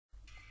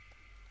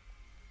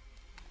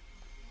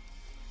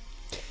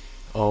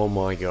Oh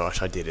my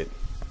gosh, I did it.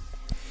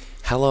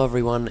 Hello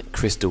everyone,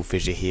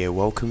 CrystalFissure here.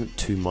 Welcome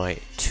to my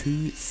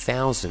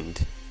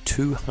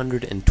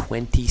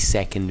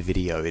 2220-second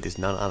video. It is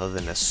none other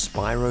than a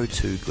Spyro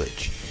 2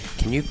 glitch.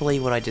 Can you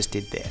believe what I just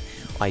did there?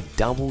 I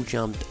double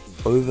jumped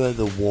over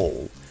the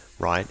wall,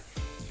 right,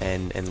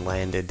 and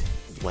landed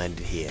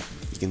here.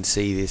 You can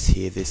see this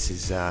here. This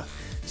is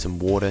some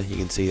water. You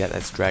can see that.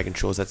 That's Dragon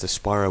Shores. That's a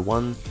Spyro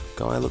 1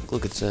 guy.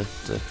 Look, it's a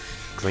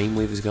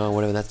Dreamweaver's guy,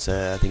 whatever. That's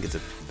I think it's the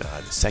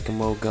second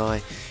world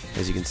guy.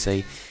 As you can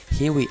see,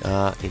 here we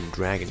are in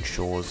Dragon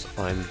Shores.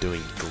 I'm doing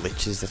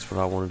glitches. That's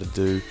what I wanted to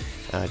do.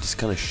 Just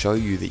kind of show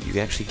you that you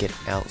can actually get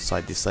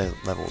outside this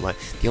level. Like,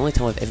 the only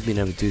time I've ever been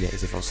able to do that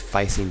is if I was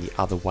facing the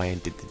other way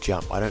and did the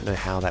jump. I don't know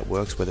how that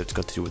works, whether it's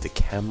got to do with the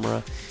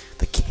camera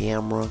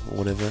or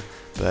whatever,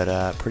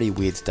 but pretty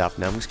weird stuff.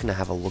 Now I'm just going to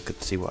have a look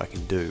at see what I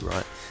can do,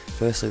 right?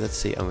 Firstly, let's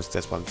see.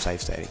 That's why I'm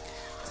safe stating.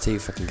 Let's see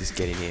if I can just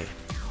get in here.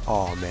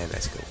 Oh man,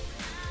 that's cool.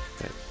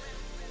 Okay.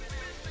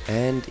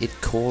 And it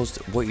caused,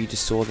 what you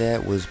just saw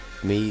there was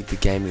me, the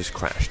game just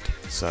crashed.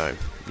 So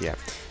yeah.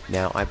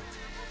 Now I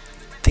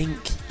think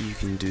you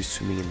can do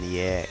swimming in the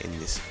air in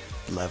this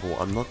level.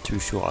 I'm not too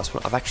sure.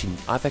 I've actually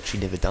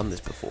never done this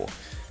before.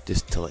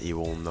 Just to let you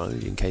all know,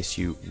 in case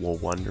you were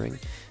wondering.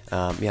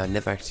 Yeah, I've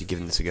never actually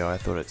given this a go. I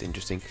thought it's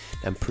interesting.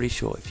 I'm pretty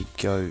sure if you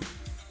go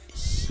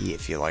here,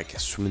 if you like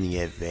swim in the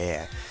air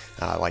there,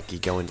 like you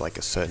go into like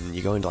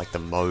the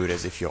mode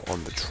as if you're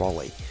on the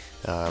trolley.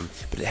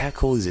 But how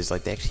cool is this?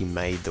 Like, they actually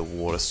made the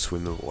water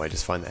swimmable. I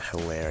just find that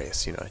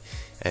hilarious, you know.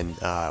 And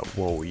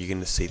whoa, you're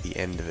gonna see the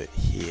end of it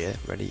here.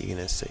 Ready? You're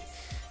gonna see.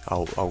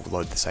 I'll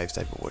load the save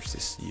state, but watch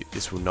this.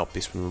 This will not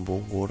be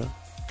swimmable water.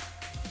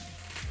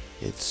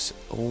 It's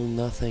all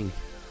nothing.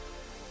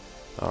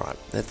 Alright,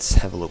 let's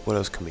have a look. What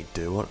else can we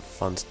do? What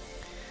fun...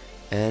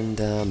 And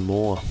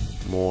more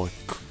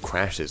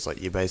crashes.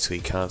 Like, you basically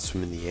can't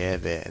swim in the air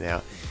there.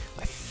 Now,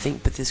 I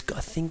think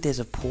there's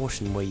a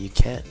portion where you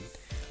can.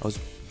 I was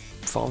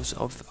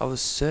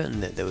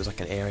certain that there was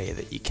like an area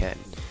that you can.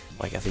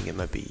 Like, I think it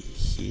might be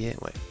here.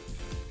 Wait.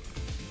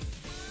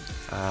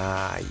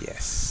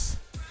 Yes.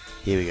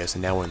 Here we go. So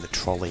now we're in the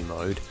trolley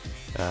mode,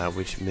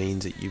 which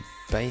means that you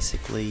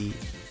basically...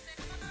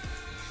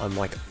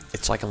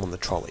 it's like I'm on the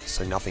trolley,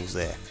 so nothing's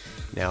there.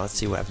 Now let's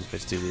see what happens.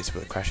 Let's do this.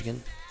 Will it crash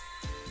again?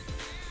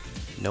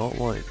 No, it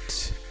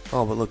won't.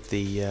 Oh, but look,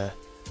 the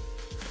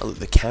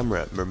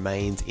camera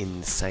remains in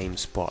the same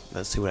spot.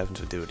 Let's see what happens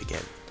if we do it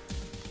again.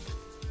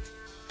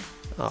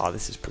 Oh,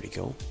 this is pretty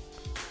cool.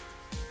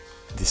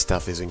 This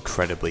stuff is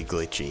incredibly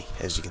glitchy,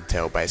 as you can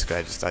tell. Basically,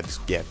 I just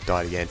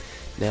died again.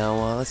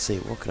 Now let's see.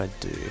 What can I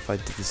do if I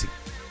did this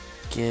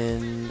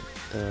again?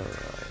 Alright.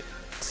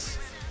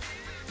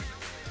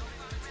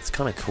 It's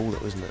kind of cool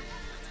though, isn't it?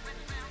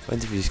 When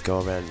did we just go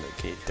around and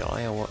can you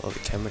die or what? Oh, the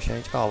camera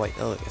change? Oh wait,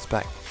 oh look, it's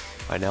back.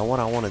 Alright, now what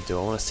I want to do,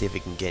 I want to see if we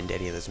can get into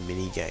any of those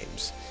mini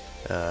games.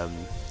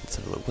 Let's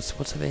have a look. What's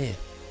over here?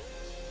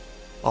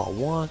 Oh,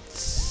 what?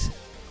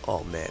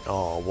 Oh man,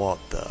 oh what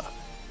the?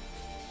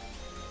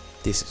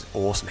 This is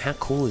awesome. How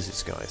cool is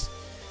this, guys?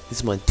 This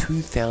is my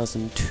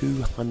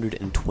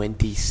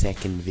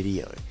 2220-second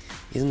video.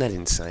 Isn't that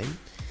insane?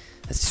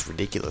 That's just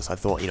ridiculous. I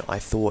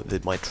thought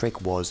that my trick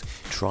was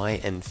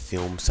try and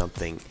film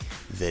something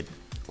that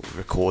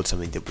record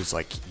something that was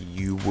like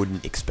you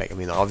wouldn't expect. I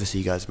mean, obviously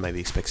you guys maybe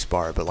expect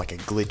Spyro, but like a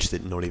glitch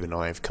that not even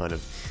I have kind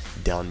of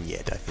done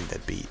yet. I think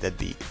that'd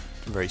be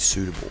very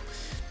suitable.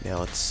 Now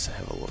let's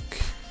have a look.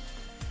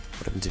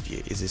 What happens if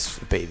you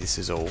this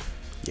is all?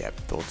 Yeah,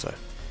 thought so.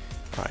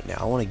 All right, now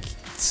I want to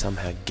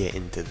somehow get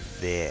into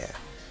there.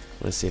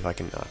 Let's see if I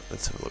can.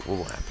 Let's have a look. What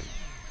will happen?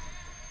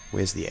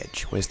 Where's the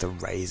edge? Where's the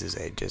razor's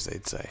edge, as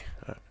they'd say?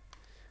 Alright.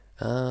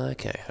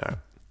 Okay, alright.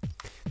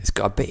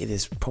 I bet you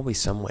there's probably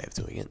some way of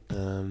doing it.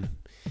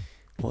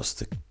 What's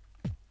the...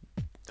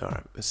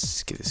 Alright,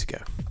 let's give this a go.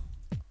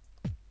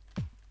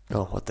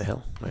 Oh, what the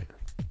hell? Wait.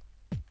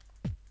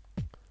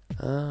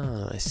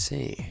 Ah, I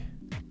see.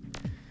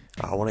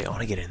 Oh, I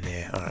want to get in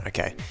there. Alright,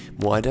 okay.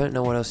 Well, I don't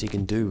know what else you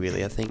can do,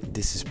 really. I think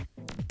this is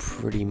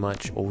pretty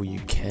much all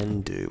you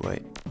can do.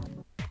 Wait.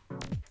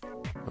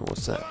 Oh,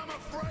 what's that?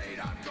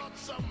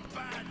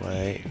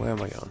 Wait, where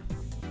am I going?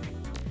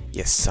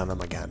 Yes, son of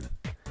my gun.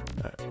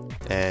 Right.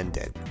 And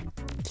dead.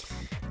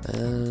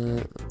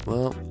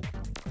 Well,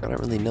 I don't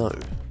really know.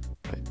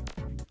 Wait.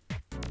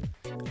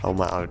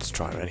 I'll just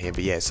try around here.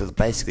 But yeah, so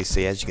basically,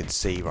 see, as you can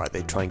see, right,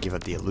 they try and give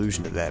it the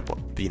illusion of that,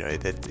 you know,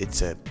 that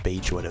it's a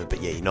beach or whatever.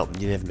 But yeah, you're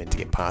never meant to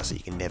get past it.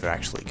 You can never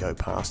actually go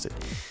past it,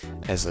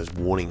 as those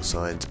warning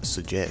signs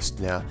suggest.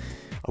 Now,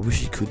 I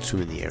wish you could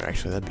swim in the air,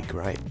 actually, that'd be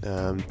great.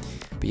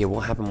 But yeah,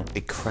 what happened,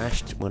 it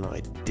crashed when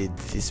I did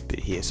this bit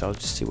here, so I'll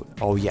just see what,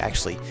 oh yeah,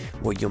 actually,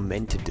 what you're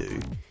meant to do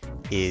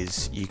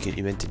is,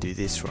 you're meant to do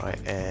this, right,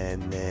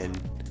 and then,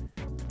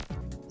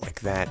 like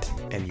that,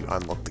 and you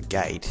unlock the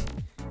gate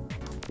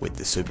with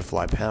the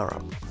Superfly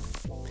power-up.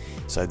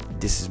 So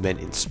this is meant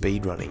in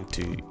speedrunning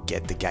to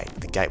get the gate.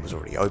 The gate was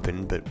already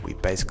open, but we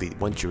basically,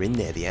 once you're in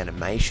there, the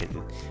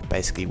animation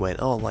basically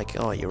went, oh, like,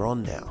 oh, you're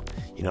on now.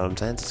 You know what I'm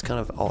saying? So it's kind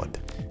of odd.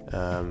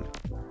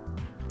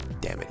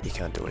 Damn it, you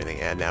can't do anything.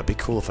 And now it'd be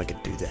cool if I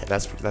could do that.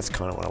 That's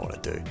kind of what I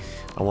want to do.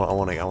 I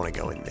want to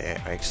go in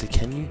there. Actually,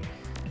 can you?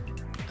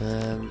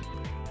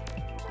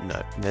 No,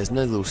 there's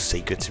no little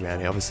secrets around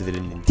here. Obviously, they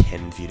didn't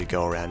intend for you to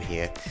go around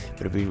here.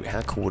 But it'd be,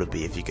 how cool would it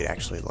be if you could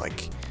actually,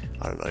 like,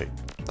 I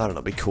don't know,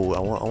 it'd be cool. I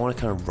want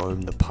to kind of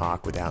roam the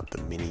park without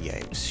the mini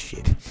games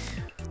shit.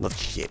 Not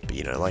shit, but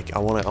you know, like I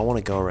want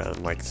to go around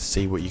and like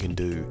see what you can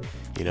do,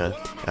 you know,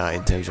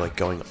 in terms of like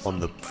going on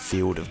the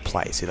field of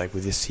play. See, like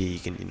with this here, you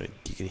can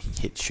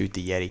shoot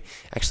the Yeti.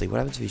 Actually, what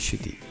happens if you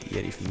shoot the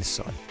Yeti from this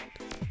side?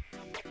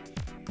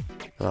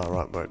 Oh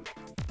right, we're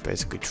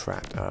basically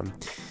trapped.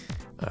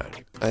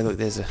 Alright. Oh look,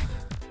 there's a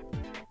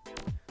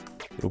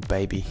little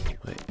baby.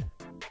 Wait,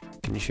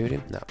 can you shoot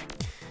him? No.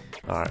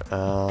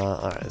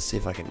 Alright. Let's see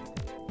if I can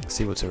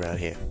see what's around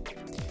here.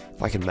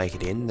 If I can make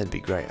it in, that'd be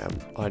great.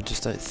 I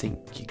just don't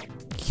think you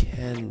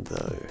can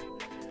though.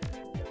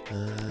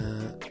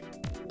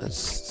 Let's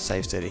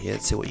save state here.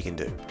 Let's see what you can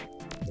do.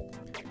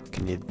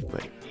 Can you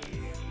wait?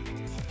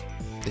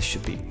 This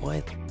should be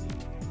why.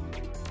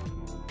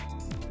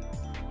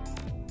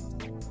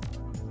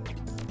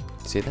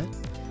 See that?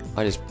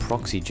 I just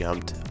proxy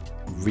jumped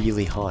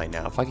really high.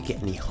 Now, if I could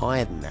get any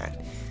higher than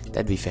that,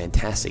 that'd be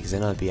fantastic. Because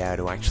then I'd be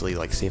able to actually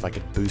like see if I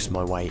could boost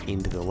my way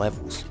into the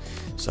levels.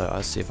 So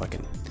I'll see if I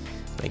can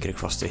make it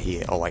across to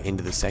here, or like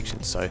into the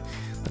section. So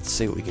let's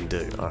see what we can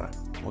do. Alright,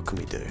 what can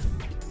we do?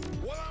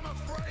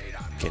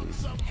 We can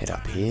head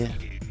up here,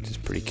 which is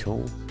pretty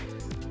cool.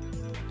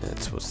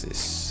 What's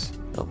this?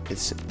 Oh,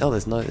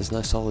 there's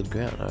no solid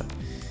ground. Alright.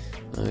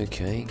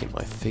 Okay, get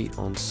my feet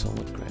on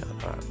solid ground.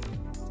 Alright.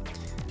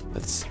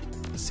 Let's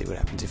see what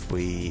happens if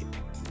we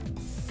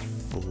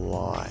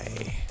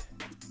fly.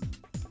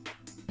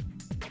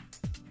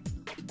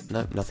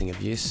 Nope, nothing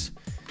of use.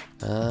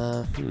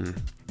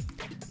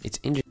 It's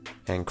interesting.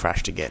 And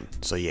crashed again.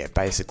 So yeah,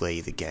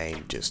 basically the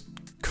game just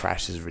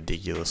crashes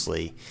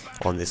ridiculously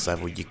on this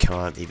level. You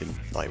can't even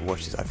like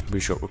watch this. I'm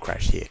pretty sure it will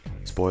crash here.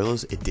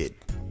 Spoilers, it did.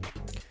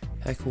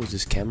 How cool is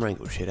this camera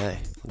angle shit, eh?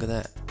 Look at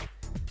that.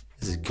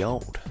 This is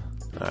gold.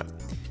 Alright.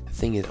 The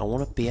thing is, I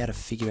want to be able to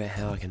figure out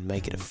how I can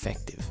make it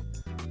effective.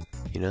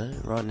 You know,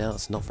 right now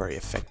it's not very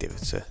effective.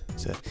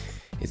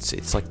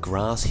 It's like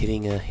grass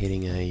hitting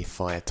a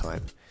fire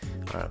type.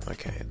 Alright,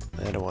 okay.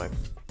 How do I?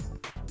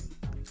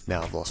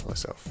 Now I've lost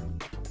myself.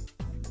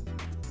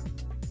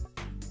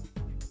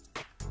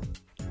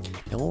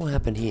 Now what will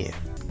happen here?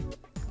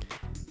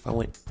 If I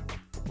went,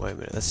 wait a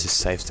minute, let's just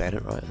save state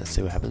it, right? Let's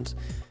see what happens.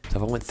 So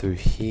if I went through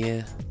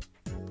here,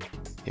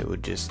 it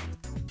would just,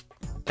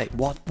 like,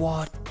 what?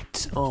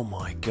 Oh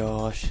my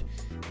gosh,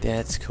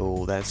 that's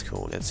cool. Let's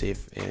see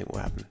if anything will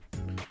happen.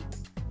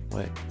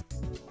 Wait.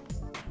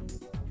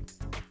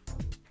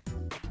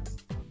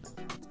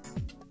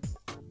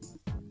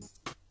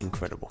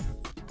 Incredible.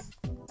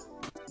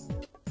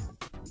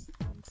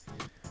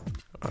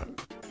 Alright.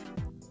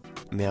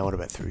 Now what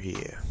about through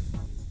here?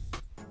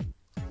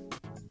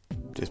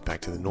 Just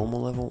back to the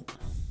normal level.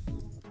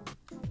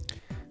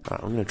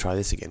 Alright, I'm going to try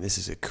this again. This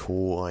is a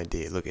cool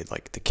idea. Look at,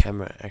 like, the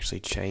camera actually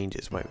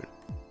changes. Wait a minute.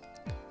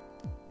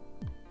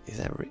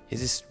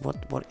 Is this,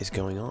 what is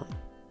going on?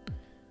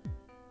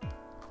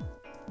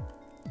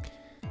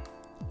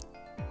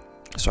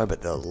 Sorry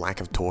about the lack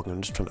of talking.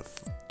 I'm just trying to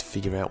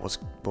figure out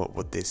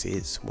what this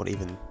is. What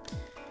even,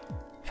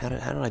 how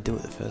did I do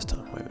it the first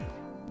time? Wait a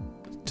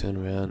minute. Turn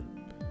around.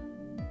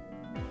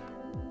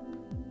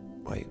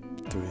 Wait,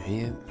 through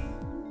here.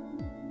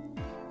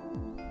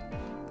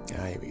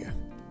 Ah, here we go.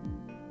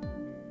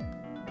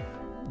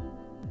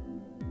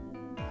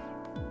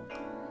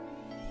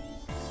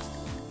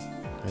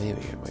 Oh, here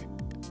we go, wait.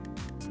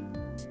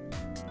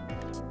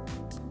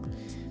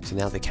 So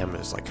now the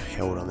camera's like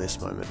held on this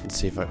moment, and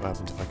see what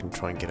happens if I can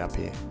try and get up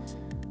here.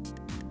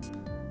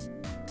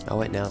 Oh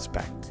wait, now it's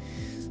back.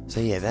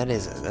 So yeah,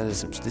 this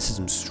is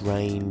some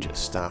strange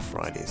stuff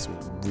right here. Some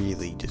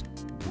really just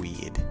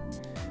weird.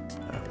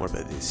 What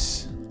about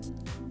this?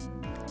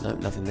 Nope,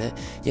 nothing there.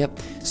 Yep.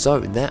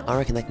 So I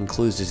reckon that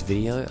concludes this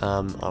video.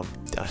 I'm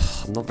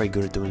not very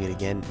good at doing it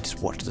again. Just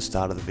watch the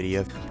start of the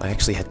video. I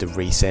actually had to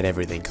reset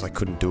everything because I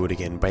couldn't do it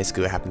again.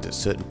 Basically, what happens at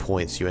certain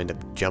points, you end up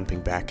jumping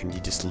back and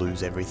you just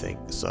lose everything.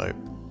 So,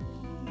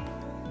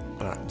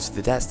 alright. So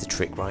that's the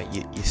trick, right?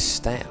 You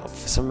stay.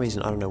 For some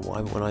reason, I don't know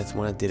why, but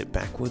when I did it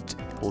backwards,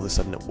 all of a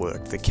sudden it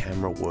worked. The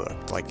camera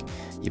worked. Like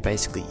you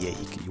basically, yeah,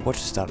 you watch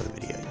the start of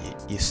the video.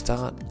 You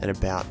start at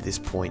about this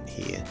point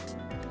here.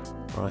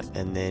 Right,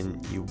 and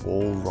then you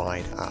wall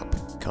ride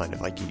up, kind of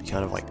like you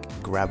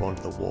grab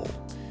onto the wall,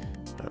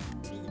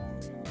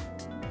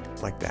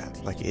 like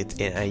that, like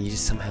and you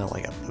just somehow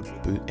like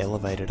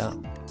elevate it up.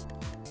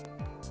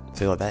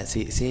 So like that.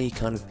 See,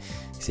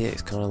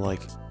 it's kind of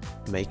like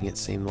making it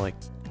seem like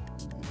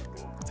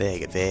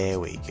there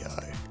we go.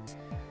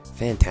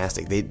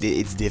 Fantastic.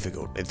 It's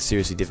difficult. It's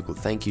seriously difficult.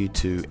 Thank you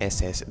to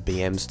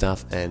SSBM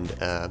stuff and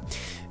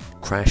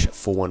Crash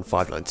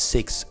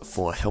 41596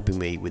 for helping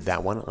me with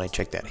that one. I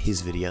checked out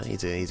his video.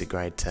 He's a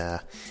great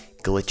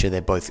glitcher.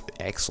 They're both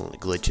excellent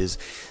glitches.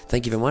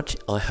 Thank you very much.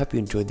 I hope you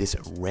enjoyed this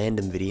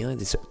random video,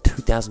 this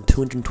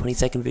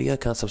 2,220-second video. I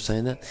can't stop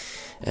saying that.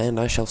 And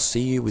I shall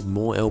see you with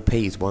more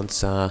LPs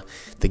once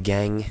the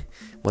gang,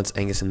 once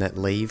Angus and that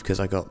leave, because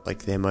I got like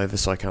them over,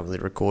 so I can't really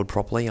record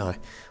properly. I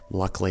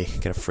luckily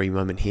get a free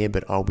moment here,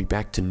 but I'll be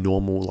back to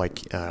normal,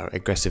 like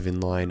aggressive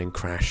inline and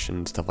crash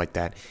and stuff like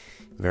that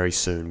very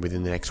soon,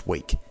 within the next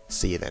week.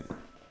 See you then.